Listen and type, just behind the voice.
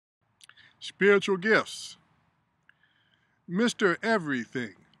Spiritual gifts. Mr.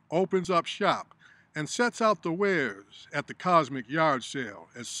 Everything opens up shop and sets out the wares at the cosmic yard sale,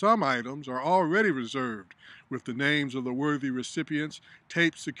 as some items are already reserved with the names of the worthy recipients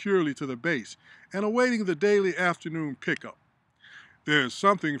taped securely to the base and awaiting the daily afternoon pickup. There's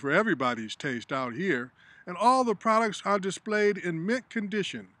something for everybody's taste out here, and all the products are displayed in mint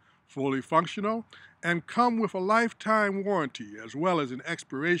condition, fully functional, and come with a lifetime warranty as well as an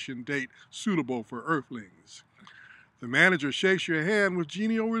expiration date suitable for earthlings. The manager shakes your hand with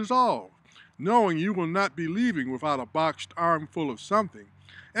genial resolve, knowing you will not be leaving without a boxed armful of something,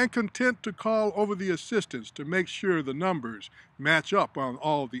 and content to call over the assistants to make sure the numbers match up on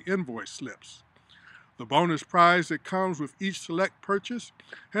all the invoice slips. The bonus prize that comes with each select purchase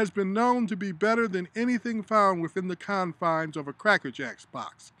has been known to be better than anything found within the confines of a Cracker Jacks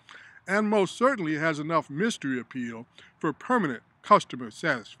box, and most certainly has enough mystery appeal for permanent customer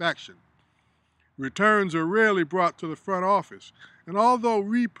satisfaction. Returns are rarely brought to the front office, and although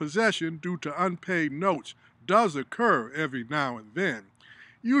repossession due to unpaid notes does occur every now and then,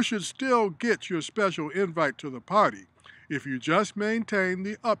 you should still get your special invite to the party if you just maintain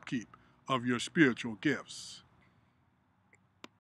the upkeep of your spiritual gifts.